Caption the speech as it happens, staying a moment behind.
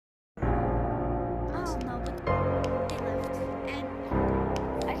No, but they left. And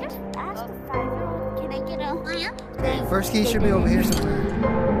I just asked the 5-year-old, can I get a lamp? First key should be over here somewhere.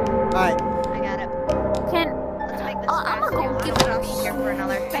 Alright. I got it. Let's make this I'm gonna go give it a be here for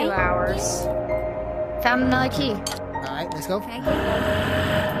another 2 hours. Found another key. Alright, let's go. Oh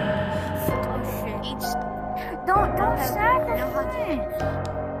shit. Don't stack No hug yet.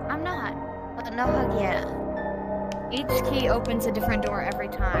 I'm not. But no hug yet. Each key opens a different door every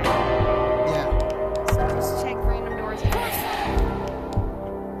time. Yeah. So just check random doors. He's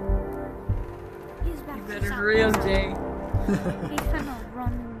back. You better hurry up, Jay. He's gonna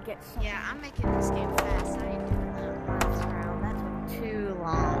run and get some. Yeah, I'm making this game fast. I ain't doing that last round. That took too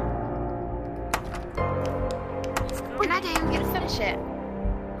long. And I didn't even get to finish it.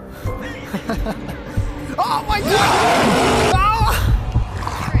 Oh my god! Oh!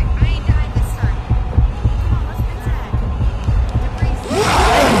 Alright, I ain't dying this time. Come on, let's get that.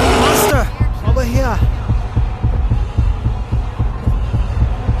 Monster! Over here!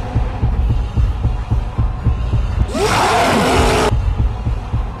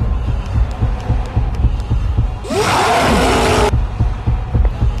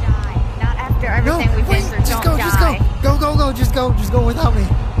 Die. Not after everything we've been through. Just Don't go, die. just go! Go, go, go, just go without me.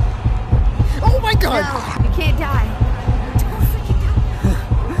 Oh my god! No, you can't die. Don't freaking die.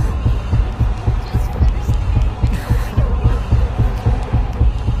 Just finish the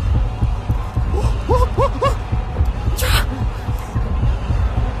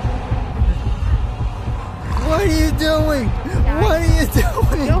What are you doing? What are you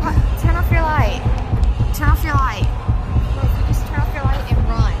doing? Go, turn off your light. Turn off your light. Bro, if you just turn off your light and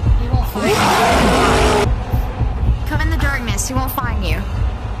run, he won't find you. Come in the darkness, he won't find you.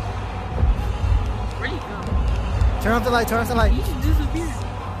 Where'd you go? Turn off the light, turn off the light. You just disappeared.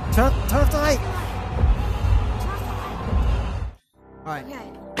 Turn off the light. Alright.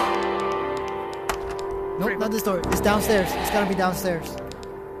 Okay. Nope, not this door. It's downstairs. It's gotta be downstairs.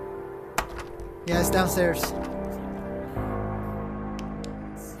 Yeah, it's downstairs.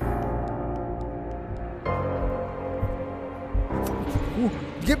 Ooh.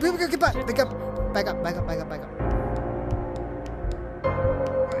 Get back, back up, back up, back up, back up, back up, back up.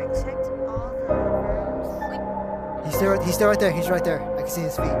 Alright, checked all the rooms. He's still right there. He's right there. I can see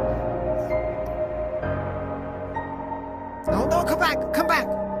his feet. No, no, come back, come back.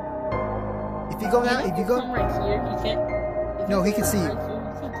 If you go now, if you go, Come right here, you can't. If No, you he can come see you. right here, you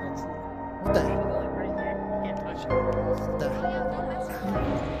can't touch it. what the? If you go like right here, you can't touch it. What the?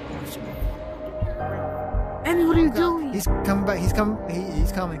 And what are you doing? He's coming back. He's coming.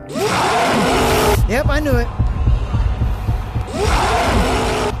 He's coming. Yep, I knew it.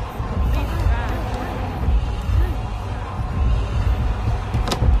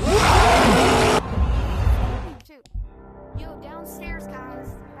 Yo, downstairs, guys.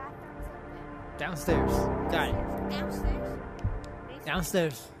 The bathroom's open. Downstairs. Got it. Downstairs?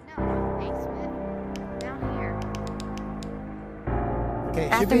 Downstairs. No, basement. Down here. Okay,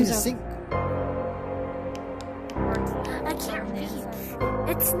 it should be in the sink. I can't read.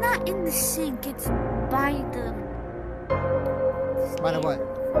 It's not in the sink. It's by the. By the what?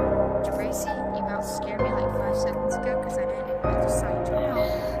 Tracy, you about scared me like 5 seconds ago because I just saw you jump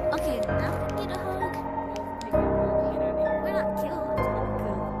out. Okay, now we get a hug. We're not killed.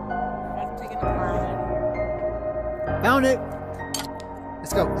 Found it.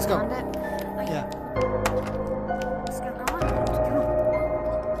 Let's go. Let's go. Found it? Yeah. Let's go.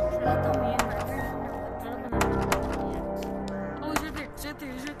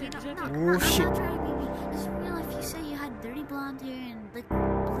 Oh shit. I'm not trying to be mean. It's real if you say you had dirty blonde hair and like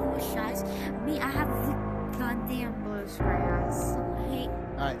bluish eyes. Me, I have the goddamn Blue spray eyes. hate.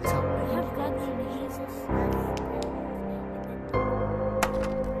 Alright, let's go. I have goddamn hazel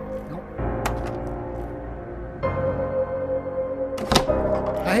Nope.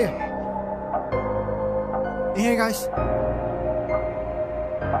 Right here. In here, guys.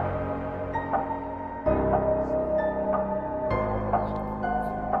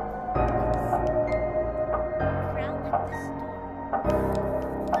 crown like this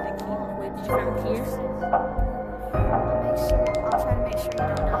door. Wait, did you find here? I'll try to make sure you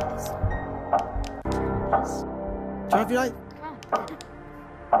don't die this time. Turn off your light.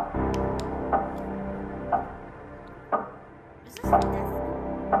 Is this death?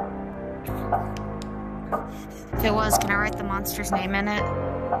 If it was, can I write the monster's name in it?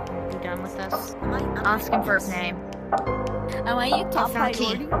 You done with this? Ask him for his name. Am I your top found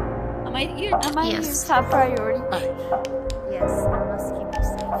key. priority? Am I your Yes. top priority? Yes, I must keep you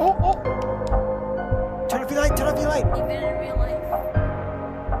safe. Oh, oh. Turn off your light. Turn off your light. Even in real life.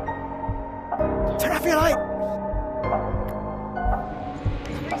 Turn off your light.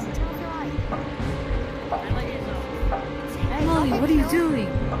 Tracy, turn off your light. Molly, what are you doing?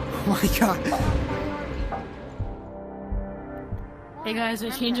 Oh my god. Hey guys, I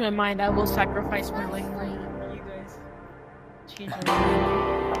changed my mind. I will sacrifice my life for you guys. Change my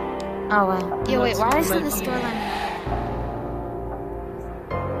mind. Oh wow. Yeah, wait, why is My the storyline?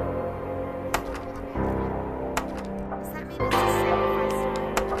 Does that mean it's a sacrifice?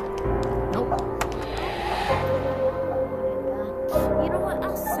 Nope. You know what?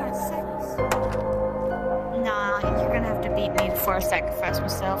 I'll sacrifice. Nah, you're gonna have to beat me before I sacrifice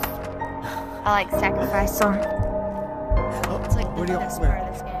myself. I like sacrifice sword. Oh, It's like the where do you best where? part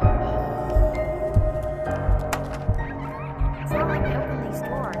of this game. It's not like they open these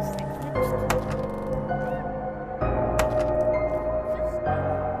doors. They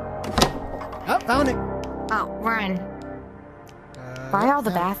Oh, found it. Oh, we're in. Why all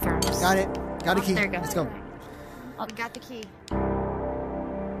the found it. bathrooms? Got it. Got a Oh, key. there you go. Let's go. Oh, we got the key. Okay.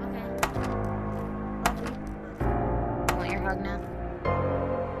 Want your hug now?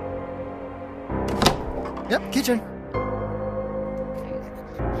 Yep, kitchen.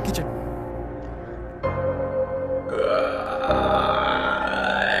 Kitchen.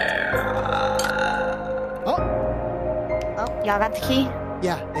 Oh, Oh, y'all got the key?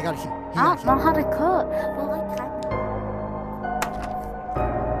 yeah, they got a key. He I got a don't key. know how to cook. Well, like,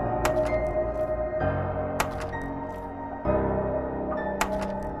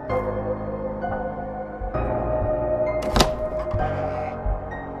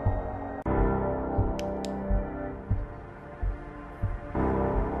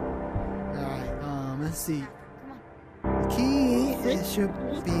 Alright, let's see. The key, it should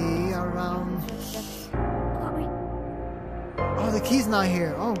be around. Oh, the key's not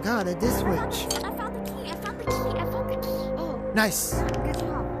here. Oh god, I did switch. I found the key. I found the key. I found the key. Oh, Nice. good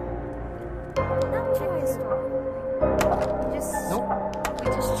job. Now Check this door. Nope. We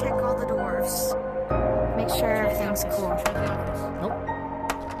just check all the doors. Make sure everything's cool. Nope.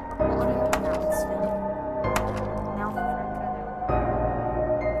 What do you have now? It's filling. Now for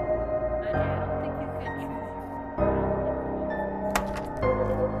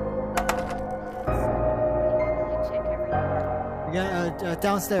check everything. We got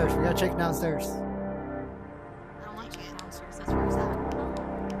downstairs. We gotta check downstairs. I don't want you downstairs. That's where it's at.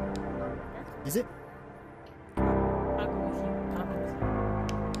 Is it? I'll go with you. I'll go with you.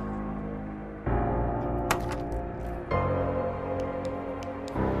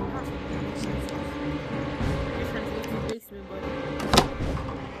 Your friends go to the basement, buddy.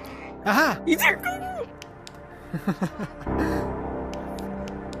 Aha! He's there!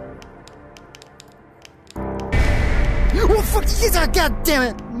 Oh fuck! He's a god damn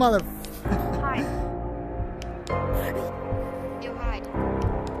it, mother. Hide. You hide.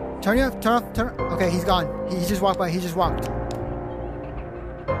 Turn you off. Turn off. Turn. Okay, he's gone. He just walked by. He just walked.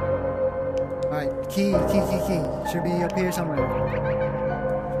 All right, key. Should be up here somewhere.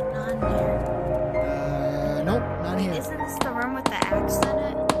 Not here. Nope, not here. Isn't this the room with the axe in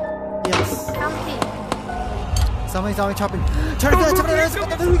it? Yes. Come here. Somebody's always chopping. Turn it. Turn it.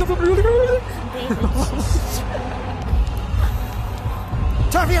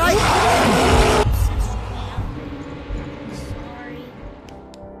 Turn it. Sorry.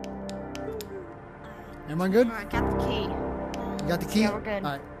 Everyone good? Alright, got the key. You got the key? Yeah, we're good.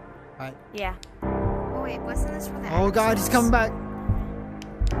 All right. Yeah. Oh wait, wasn't this where the Oh axe god, he's was? coming back. I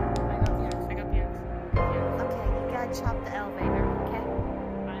got the axe. I got the axe. Okay, you gotta chop the elevator, okay?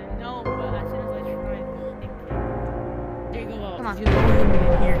 I know, but as soon as I try, there you go. Come on. You go in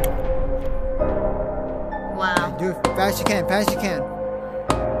here. Wow. Do it fast you can. Fast you can.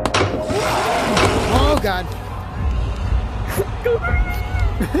 Oh god.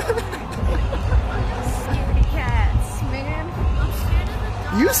 Scaredy cats, man. I'm scared of the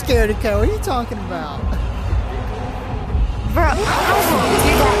dark. You scared of cat? What are you talking about? Bro, I will do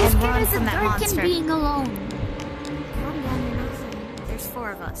that and Scared run of the from that dark and monster. being alone. Calm down, you're not funny. There's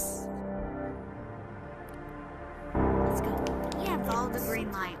 4 of us. Let's go. Yeah, Follow the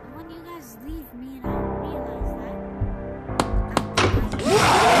green light. when you guys leave me and I don't realize that. Oh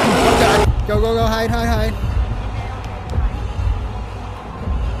god. Go. Hide.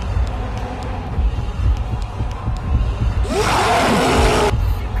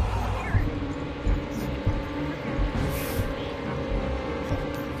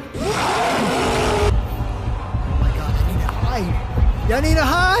 Oh my god, I need to hide. I need to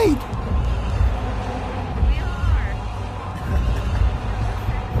hide. We are.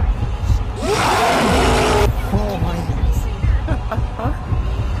 Oh my.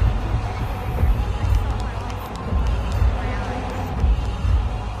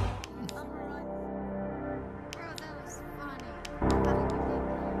 Bro, that was funny. How did you take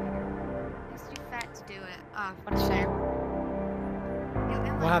the elevator? He's too fat to do it. Ah, what a shame. Yo,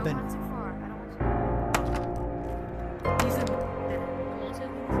 Emily, What happened? Don't run too far. I don't want He's in.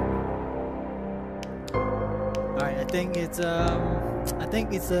 All right, I think it's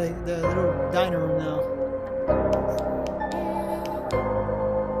the little diner room now.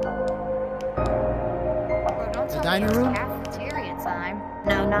 Bro, don't tell dining me it's room? cafeteria time.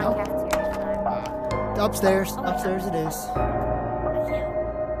 No, not Nope. cafeteria time. Upstairs it is.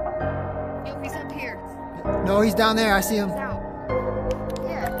 Yo, he's up here. No, he's down there. I see him. He's out.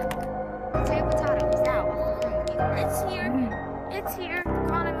 Yeah. Potato, potato. He's out. It's here. It's here.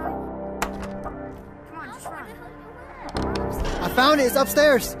 Come on, Emily. Come on, just run. I found it. It's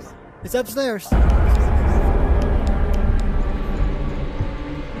upstairs. It's upstairs.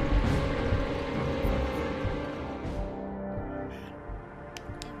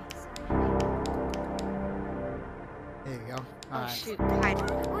 There you go. All Oh, right. shoot. Hide.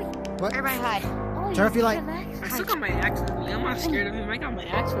 What? Everybody hide. Oh, Turn off your light. I still got my axe with me. I'm not scared of him. I got my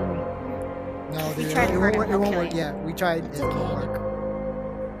axe with me. No, dude, tried to it hurt won't him, work. It won't he'll work. kill you. Yeah, we tried. It won't work.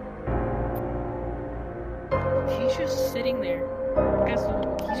 He's just sitting there. Guys,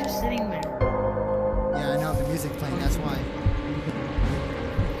 he's just sitting there. Yeah, I know the music's playing. That's why.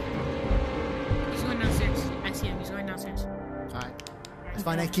 He's going downstairs. I see him. He's going downstairs. All right. Let's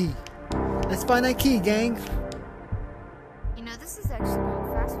find that key. Let's find that key, gang. You know, this is actually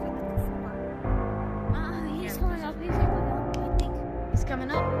going faster than before. He's coming up. He's coming up. I think. He's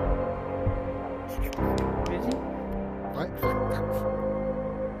coming up. Busy? What?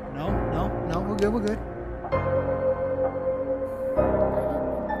 No. We're good. We're good.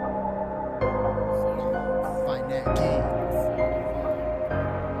 Find that key.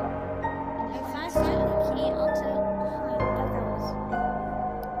 If I find the key, I'll tell. Oh, I thought that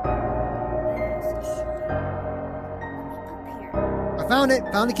was. I found it.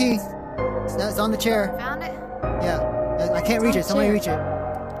 Found the key. It's on the chair. Found it? Yeah. I can't reach it. Somebody reach it.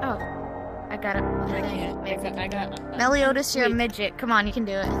 Oh. I got it. I can't. I got. Meliodas, you're a Wait. midget. Come on, you can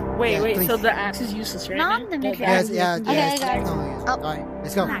do it. Wait, Yeah, wait. please. So the axe is useless, right? Not now? the midget. Yes, yeah. Okay, Yeah. I got it. All right.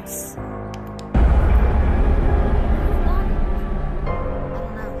 Let's go. Nice. I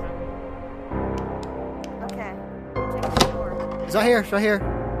don't know. Okay. Check the door. It's right here. It's right here.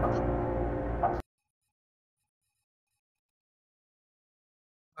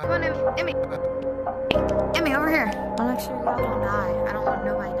 Come on, Emmy. Emmy, over here. I'll make sure y'all don't die. I don't want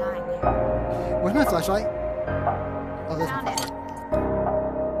nobody dying here. Where's my flashlight? Oh, this Found one. it.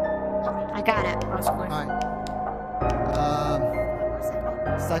 I got it. That's quick. All right. Where's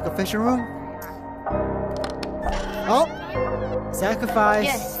Emmy? Sacrificial room. There you are. Oh, sacrifice.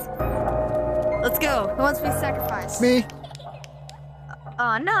 Yes. Let's go. Who wants to be sacrificed? Me.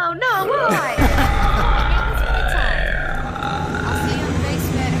 Oh, no, why? It's my time. I'll see you in the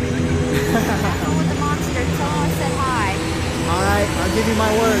basement. Have fun with the monster. Tell him I said hi. All right. I'll give you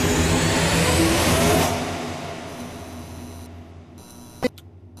my word.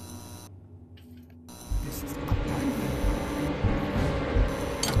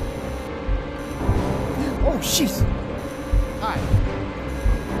 Oh, jeez. Hi.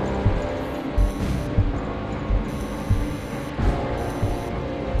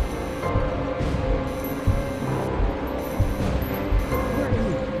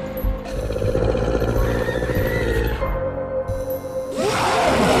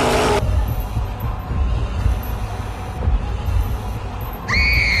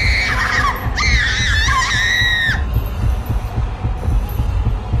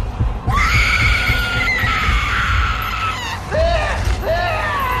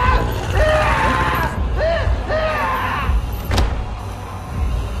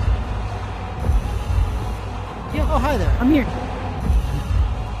 Oh, hi there. I'm here.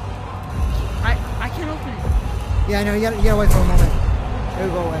 I can't open it. Yeah, I know. You gotta wait for a moment. It'll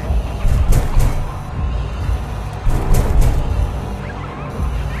go away.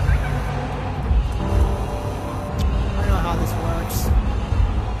 I don't know how this works.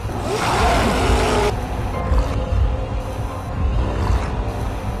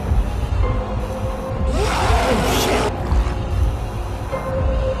 Oh, shit.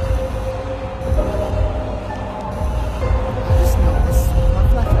 I just know this is my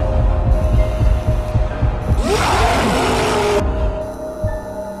flashlight.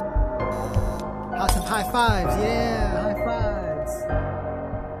 Some high fives, yeah, high fives.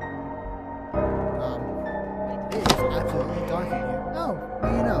 It is absolutely dark in here. Oh,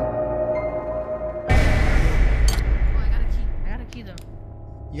 well, you know. Oh, I got a key. I got a key though.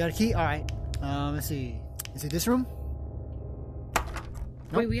 You got a key? All right. Let's see. Is it this room? Nope.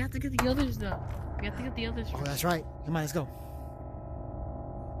 Wait, we have to get the others though. We have to get the others. Oh, First. that's right. Come on, let's go.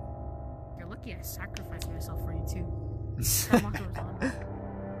 Here, lucky I sacrificed myself for you too. That marker was on.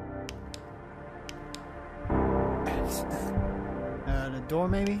 The door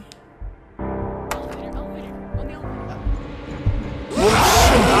maybe? Elevator. On the elevator.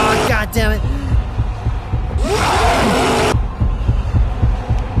 Oh, god damn it!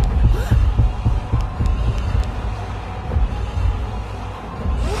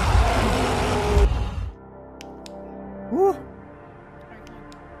 Woo!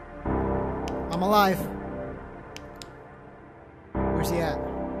 I'm alive. Where's he at?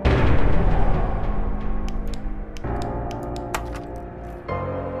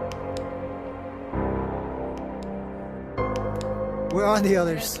 Where are the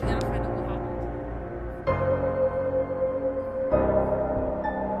others? We gotta find out what happened.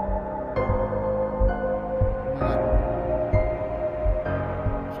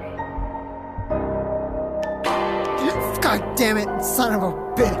 God damn it, son of a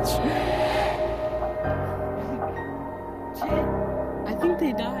bitch! Shit. I think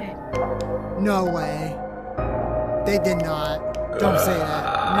they died. No way. They did not. Don't say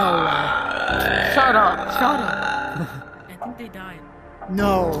that. No way. Shut up. I think they died.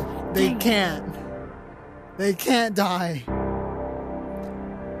 No, they Dang. can't. They can't die.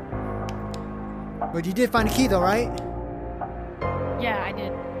 But you did find a key though, right? Yeah, I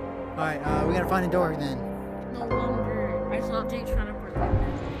did. Alright, we gotta find a door then. No longer. I saw Jake trying to protect me.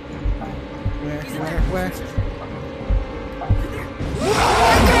 Where?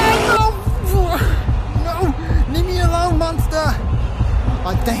 No! Leave me alone, monster!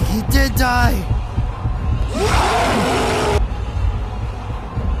 I think he did die!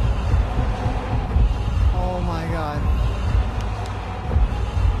 Oh my god.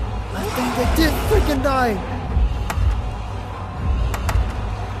 I think they did freaking die!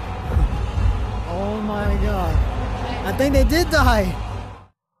 Oh my god. I think they did die!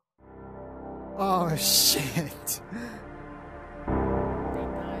 Oh shit. They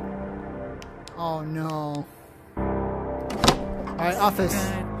died. Oh no. Alright, office.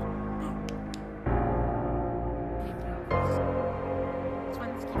 Let's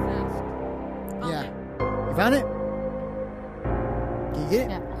find this key fast. Yeah. Okay. You found it? Can you get it?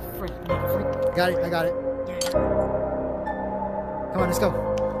 Yeah. Oh, freak. Got it, I got it. Yeah. Come on, let's go. I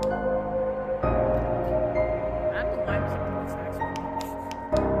don't know why I'm keeping this actually.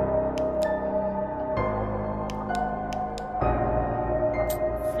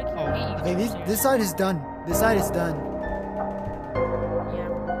 Freaking hate you Okay, guys this side is done. This side is done. Yeah.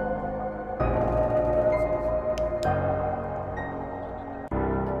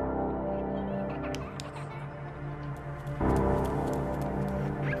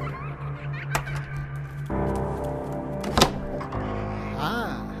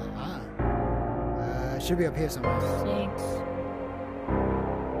 Should be up here somewhere. Thanks.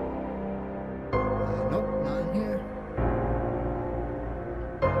 Nope, not in here.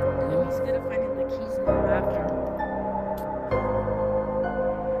 He's good at finding the keys in the bathroom.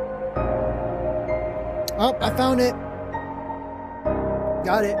 Oh, I found it.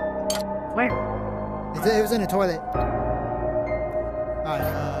 Got it. Where? It was in the toilet. Alright,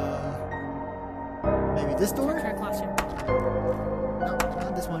 maybe this door? Try classroom. No,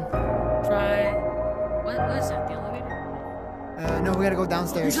 not this one. Try. What is that? The elevator? No, we gotta go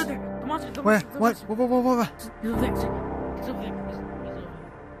downstairs. He's over there. The monster. The Where? monster, the What? monster. What? He's over there. He's over there. He's over there.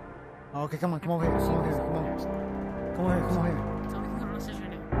 Oh, okay, come on, come over here, come over here, come on. Come over here, come over here. Tell me who the rest is right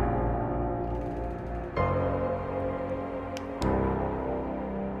now.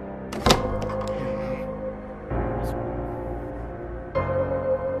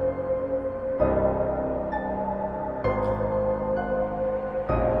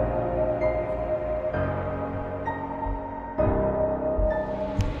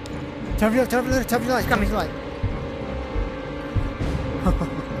 Turn off your light, turn off your light. Oh,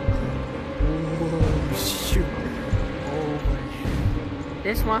 shoot. Oh,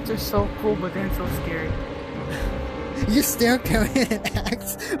 This monster's so cool, but then so scary. boy. You stare at me and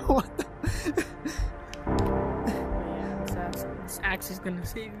axe. What the? This axe is gonna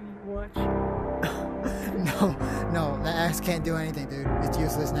save me. Watch. No, that axe can't do anything, dude. It's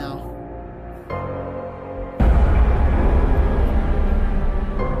useless now.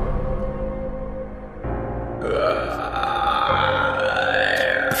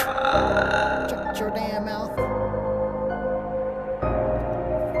 Shut your damn mouth.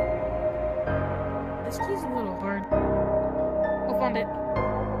 This key's a little hard. Oh, found it.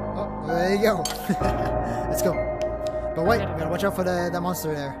 Oh, well, there you go. Let's go. But wait, we gotta watch out for that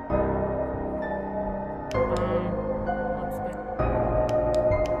monster there. Let's go.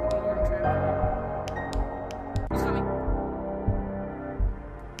 He's coming.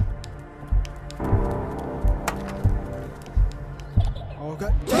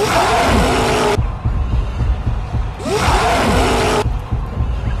 God.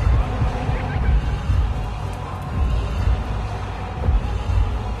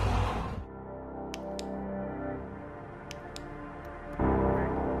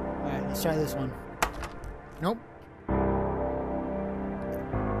 Alright, let's try this one. Nope.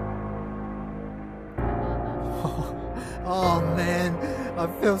 Oh man, I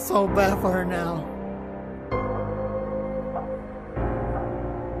feel so bad for her now.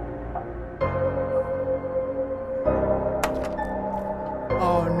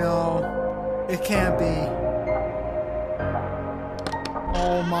 Oh no, it can't be.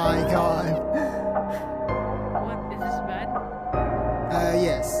 Oh my god. What? Is this bad?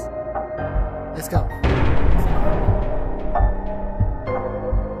 Yes. Let's go.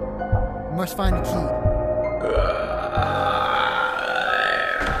 We must find the key.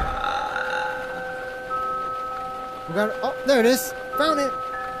 We got it. Oh, there it is. Found it.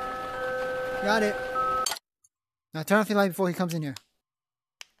 Got it. Now turn off your light before he comes in here.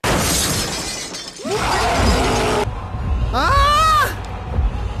 Ah!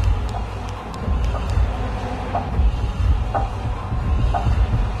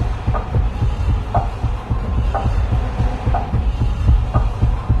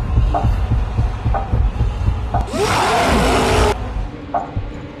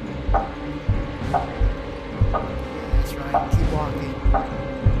 That's right. Keep walking.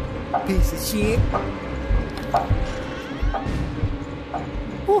 Piece of shit.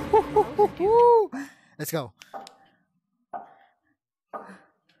 Woo-hoo-hoo-hoo-hoo. Let's go.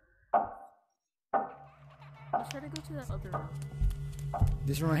 Let's try to go to that other room.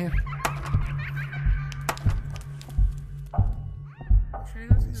 This room right here. Let's try to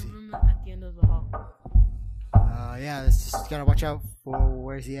go to the room at the end of the hall. Yeah, let's just gotta watch out for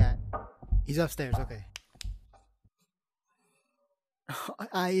where's he at. He's upstairs, okay.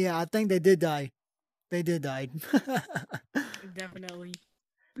 Yeah, I think they did die. They did die. Definitely.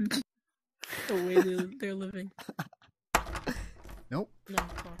 The way they're living. Nope. No,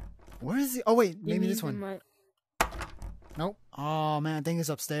 fuck. Where is he? Oh wait, They maybe mean this one. they might- Nope. Oh man, I think it's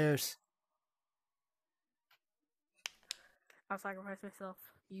upstairs. I'll sacrifice myself.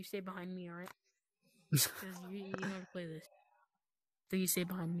 You stay behind me, alright? Because you know how to play this. So you stay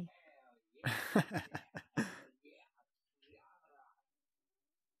behind me.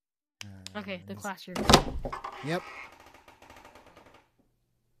 Okay, the classroom. Yep.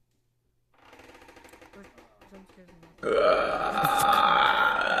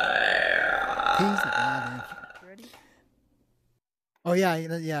 Ready? Oh yeah,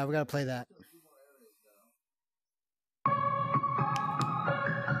 yeah, we gotta play that.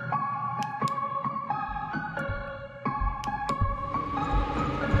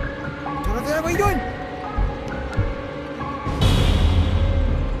 What are you doing?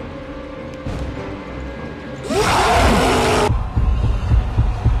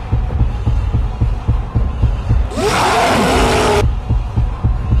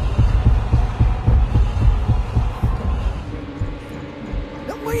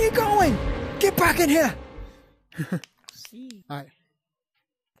 No, where are you going? Get back in here! See. Alright.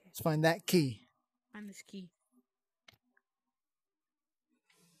 Let's find that key. Find this key.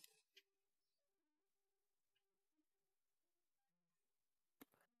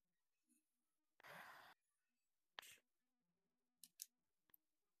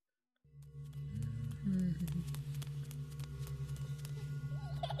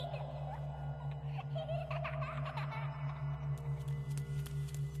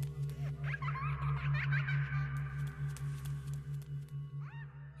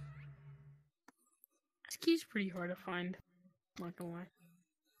 This key's pretty hard to find. Not gonna lie.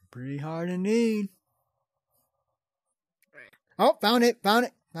 Pretty hard indeed. Right. Oh, found it, found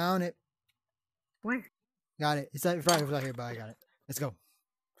it, found it. Where? Got it. It's right over here, but I got it. Let's go.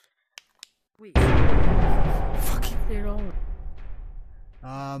 Wait. Fuck you. They're all.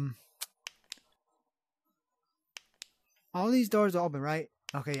 All these doors are open, right?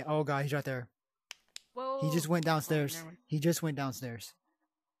 Okay. Oh god, he's right there. Whoa. He just went downstairs. never mind. He just went downstairs.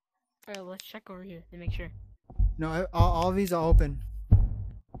 Alright, let's check over here to make sure. No, all of these are open.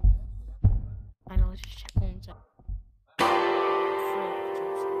 I know, let's just check one sec.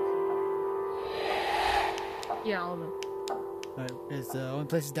 Yeah, all of them. It's the only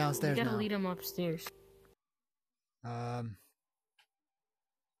place is downstairs You gotta now. lead them upstairs. Or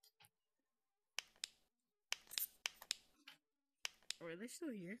are they still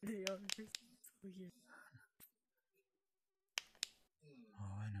here? They are still here.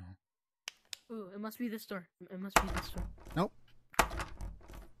 Oh, I know. Ooh, it must be this door. It must be this door. Nope.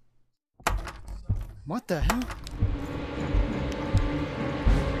 What the hell?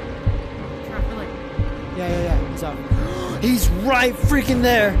 Yeah. What's up? He's right freaking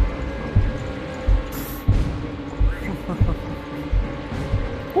there.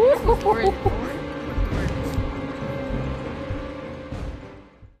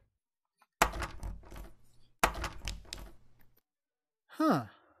 Huh.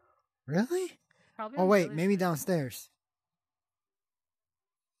 Really? Probably Oh, on the wait. other Maybe side. downstairs.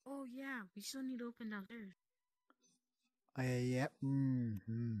 Oh yeah, we still need to open downstairs. Yep.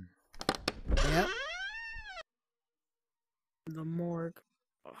 Mm-hmm. Yep. The morgue.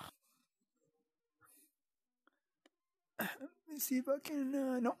 Let me see if I can.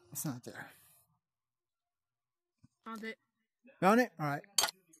 No, it's not there. Found it. Found it? Alright.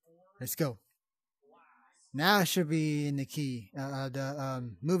 Let's go. Now it should be in the key. The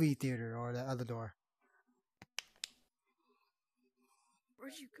movie theater or the other door.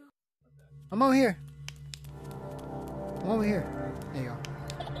 Where'd you go? I'm over here. I'm over here. There you go.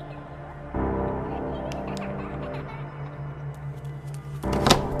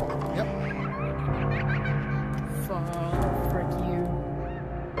 Yep. Frick you.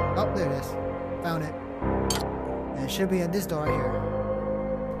 Oh, there it is. Found it. And it should be at this door right here.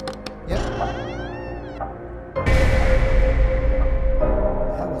 Yep.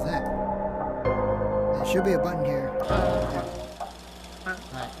 What was that? There should be a button here. Yep.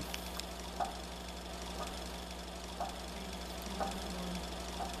 Alright.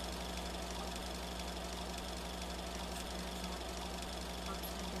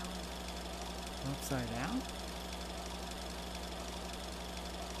 Upside down?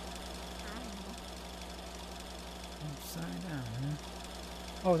 Upside down, huh?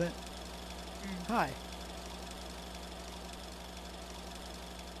 Oh, that. Hi.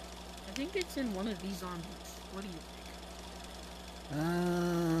 I think it's in one of these zombies. What do you think?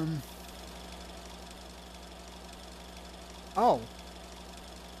 Oh.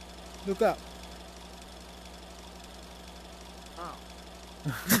 Look up. Oh.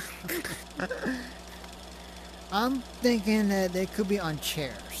 I'm thinking that they could be on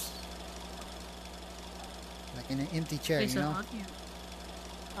chairs. Like in an empty chair, Okay, you so know? how do you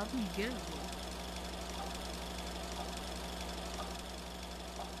get over there?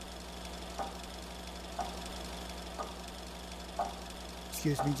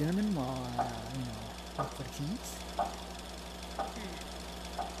 Excuse me, gentlemen, while I, look for the keys.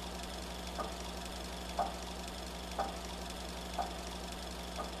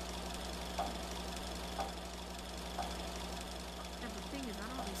 Yeah, the thing is, I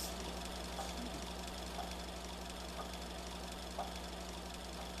don't really see it.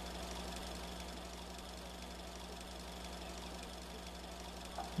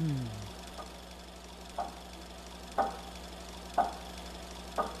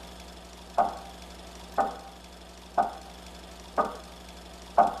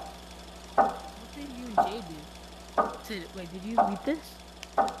 What did you and Jay do? Wait, did you beat this?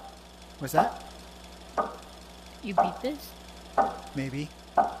 What's that? You beat this? Maybe.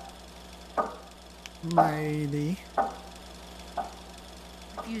 Maybe.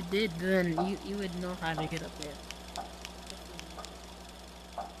 If you did, then you would know how to get up there.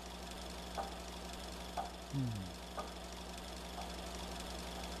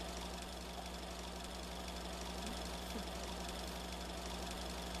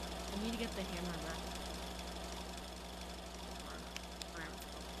 I need to get the hammer back.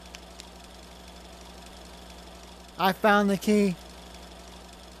 I found the key.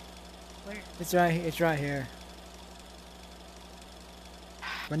 Where? It's right here.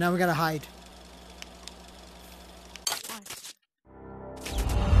 But now we gotta hide. Why?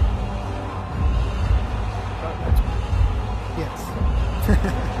 Yes. I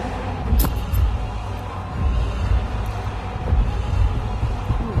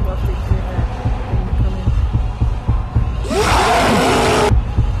would love to hear that when you come in.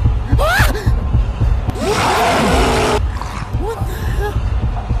 What the hell?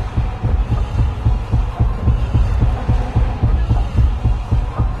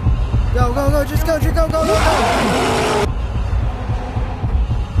 Go, just go, go.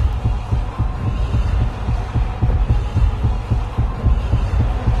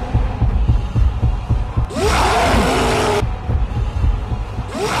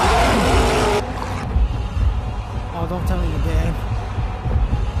 Oh, don't tell me you're dead.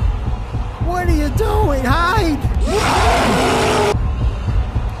 What are you doing? Hide!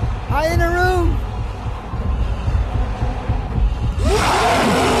 Hide in the room!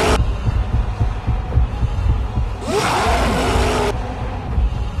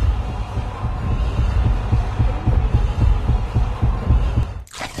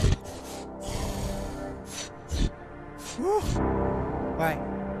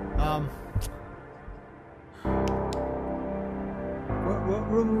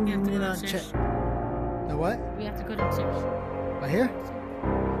 downstairs. check. The what? We have to go downstairs. Right here?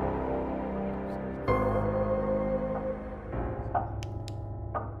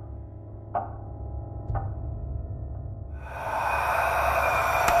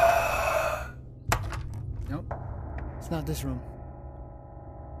 Nope. It's not this room.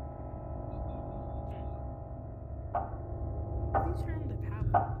 Please turn the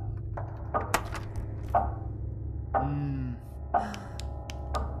power.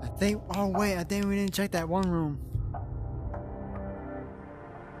 I think. Oh wait, I think we didn't check that one room.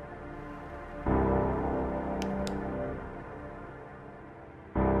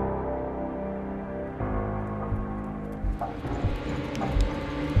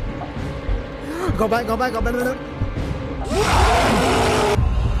 Go back, go back, go back.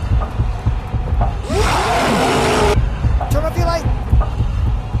 Turn off your light.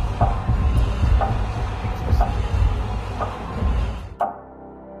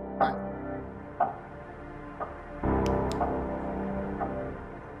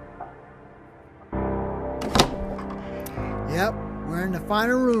 Yep, we're in the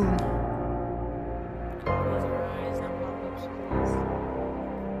final room. Close your eyes and pop up screens.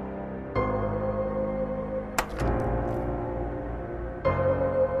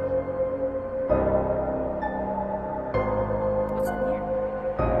 What's in here?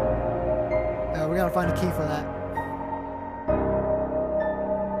 We gotta find a key for that.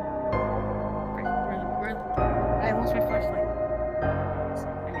 I lost my flashlight.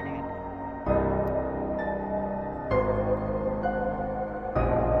 I mean,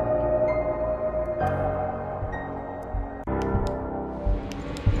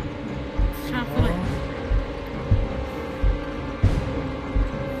 trying to find it.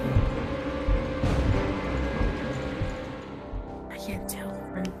 I can't tell.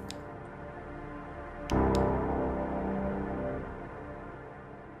 Right?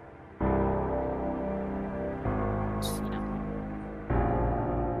 See nothing.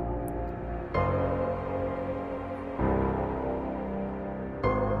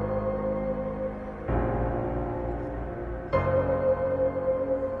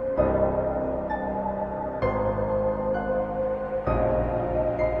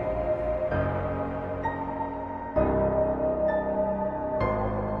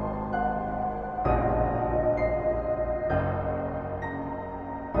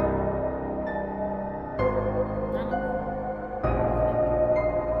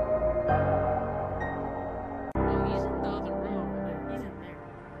 Oh, he's in the other room over there. He's in there.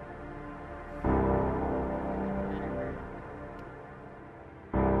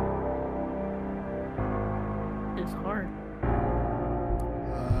 It's hard.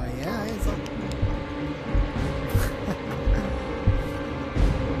 Yeah, it's like.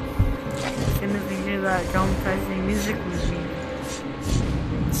 As soon as we hear that traumatizing music was me.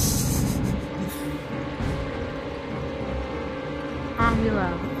 I'm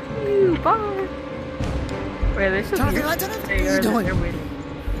loud. You bye. Wait, they should Turn off be your light, turn off- They what are you are doing? They're waiting.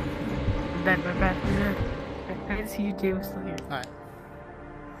 Bad. I can see you, James, still here. Alright.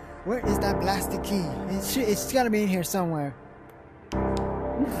 Where is that blasted key? It's gotta be in here somewhere.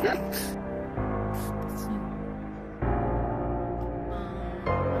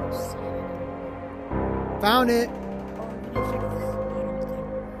 Found it.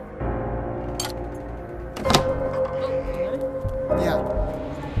 Yeah.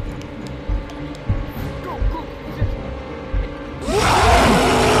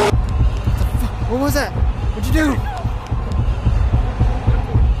 What was that? What'd you do?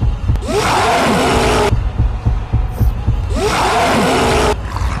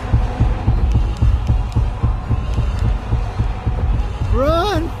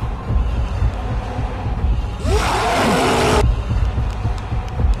 Run!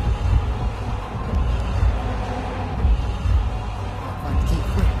 Find the key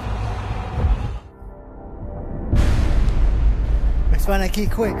quick. Let's find that key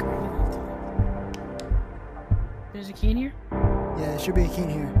quick. There's a key in here? Yeah, there should be a key in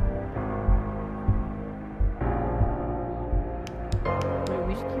here. Wait,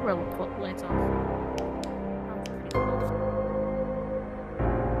 we should keep our lights off. I'm pretty close.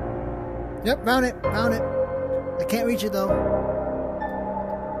 Yep, found it. Found it. I can't reach it though.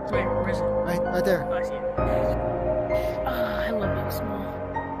 Wait, where is it? Right there. Oh, I see it. I love being small.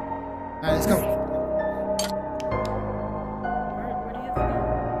 Alright, let's go. Where do you have to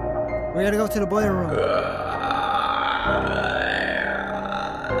go? We gotta go to the boiler room.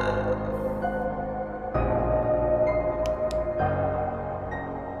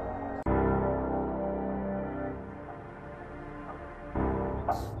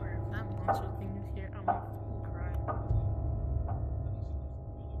 I swear, if that monster thing is here, I'm gonna fucking cry.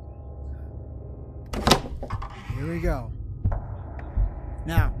 Here we go.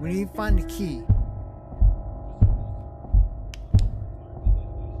 Now, we need to find the key.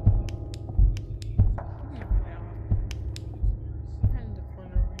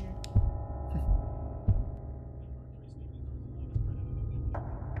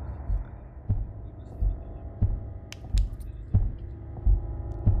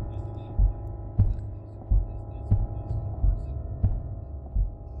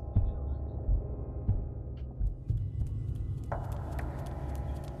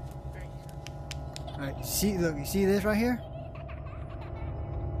 Alright, see, look, you see this right here?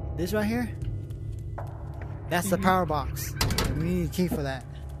 This right here? That's the power box. And we need a key for that.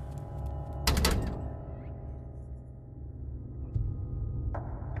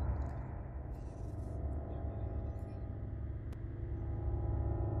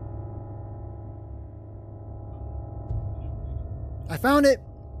 I found it!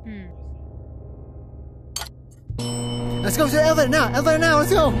 Let's go to the elevator now! Elevator now,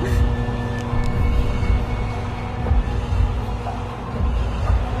 let's go!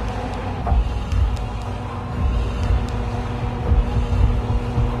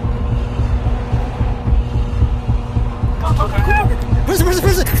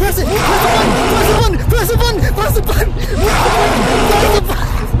 Press the button! Press the button! Press the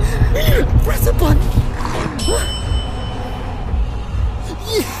button! Press the button!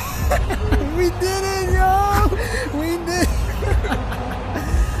 Yeah! We did it, yo! We did it!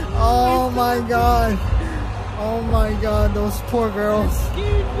 Oh my god! Oh my god, those poor girls.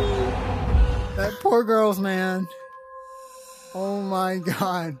 That poor girls, man. Oh my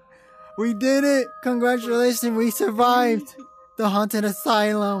god. We did it! Congratulations, we survived! The haunted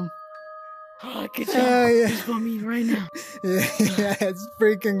asylum. Oh, good job. Yeah. Just want me right now. Yeah, let's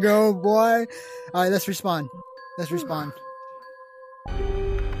freaking go, boy. Alright, let's respawn. Let's respawn.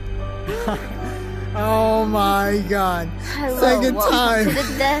 Oh my god. Hello, Second welcome time. to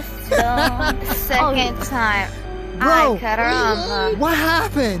the death zone. Second time. Bro, I cut her off. what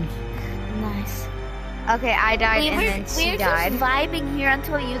happened? Nice. Okay, I died and then she died. We were just vibing here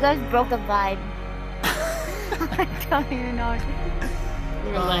until you guys broke the vibe. I don't even know.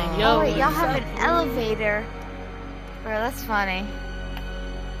 We were like, Oh yo. wait, y'all have an elevator. Bro, that's funny.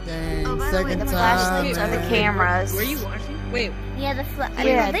 Dang, Oh, by the way, second the time. flashlights are the man. cameras. Were you watching? Wait, Yeah, the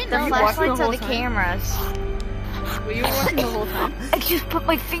Yeah, they the know that. flashlights the are whole the time? cameras. were you watching the whole time? I just put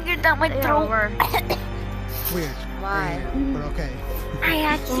my finger down my They're throat. over. Weird. Why? Weird, but okay. I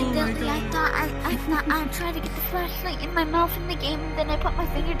accidentally, I thought I tried to get the flashlight in my mouth in the game, and then I put my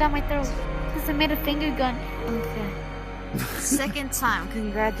finger down my throat because I made a finger gun. Okay. Second time,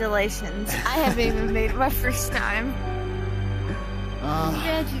 congratulations. I haven't even made my first time.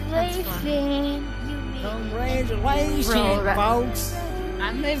 Congratulations, you made it. Congratulations, Bro, that- folks.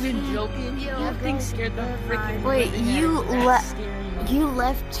 I'm not even joking. That thing scared the freaking Wait, living you out of me. le- That's scary. You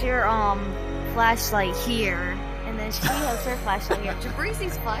left your flashlight here, and then she has her flashlight here.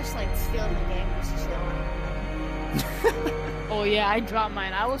 Jabrizi's flashlight's still in the game, just chilling. Oh yeah, I dropped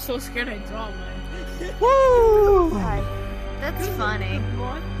mine. I was so scared I dropped mine. Woo! Hi. That's funny.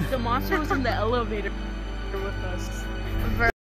 The monster was in the elevator with us. Bro,